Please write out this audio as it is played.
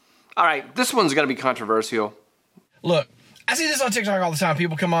All right, this one's going to be controversial. Look, I see this on TikTok all the time.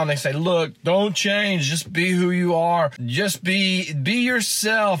 People come on, they say, look, don't change. Just be who you are. Just be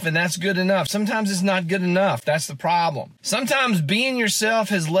yourself, and that's good enough. Sometimes it's not good enough. That's the problem. Sometimes being yourself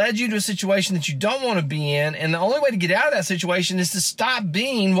has led you to a situation that you don't want to be in, and the only way to get out of that situation is to stop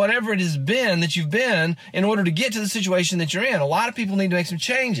being whatever it has been that you've been in order to get to the situation that you're in. A lot of people need to make some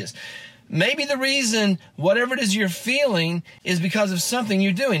changes. Maybe the reason, whatever it is you're feeling, is because of something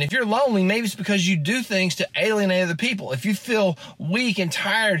you're doing. If you're lonely, maybe it's because you do things to alienate other people. If you feel weak and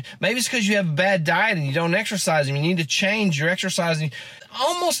tired, maybe it's because you have a bad diet and you don't exercise and you need to change your exercising.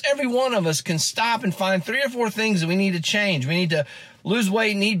 Almost every one of us can stop and find 3 or 4 things that we need to change. We need to lose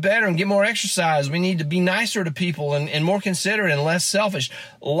weight and eat better and get more exercise. We need to be nicer to people and more considerate and less selfish.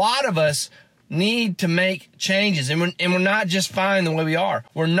 A lot of us need to make changes, and we're not just fine the way we are.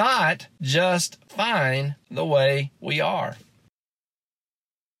 We're not just fine the way we are.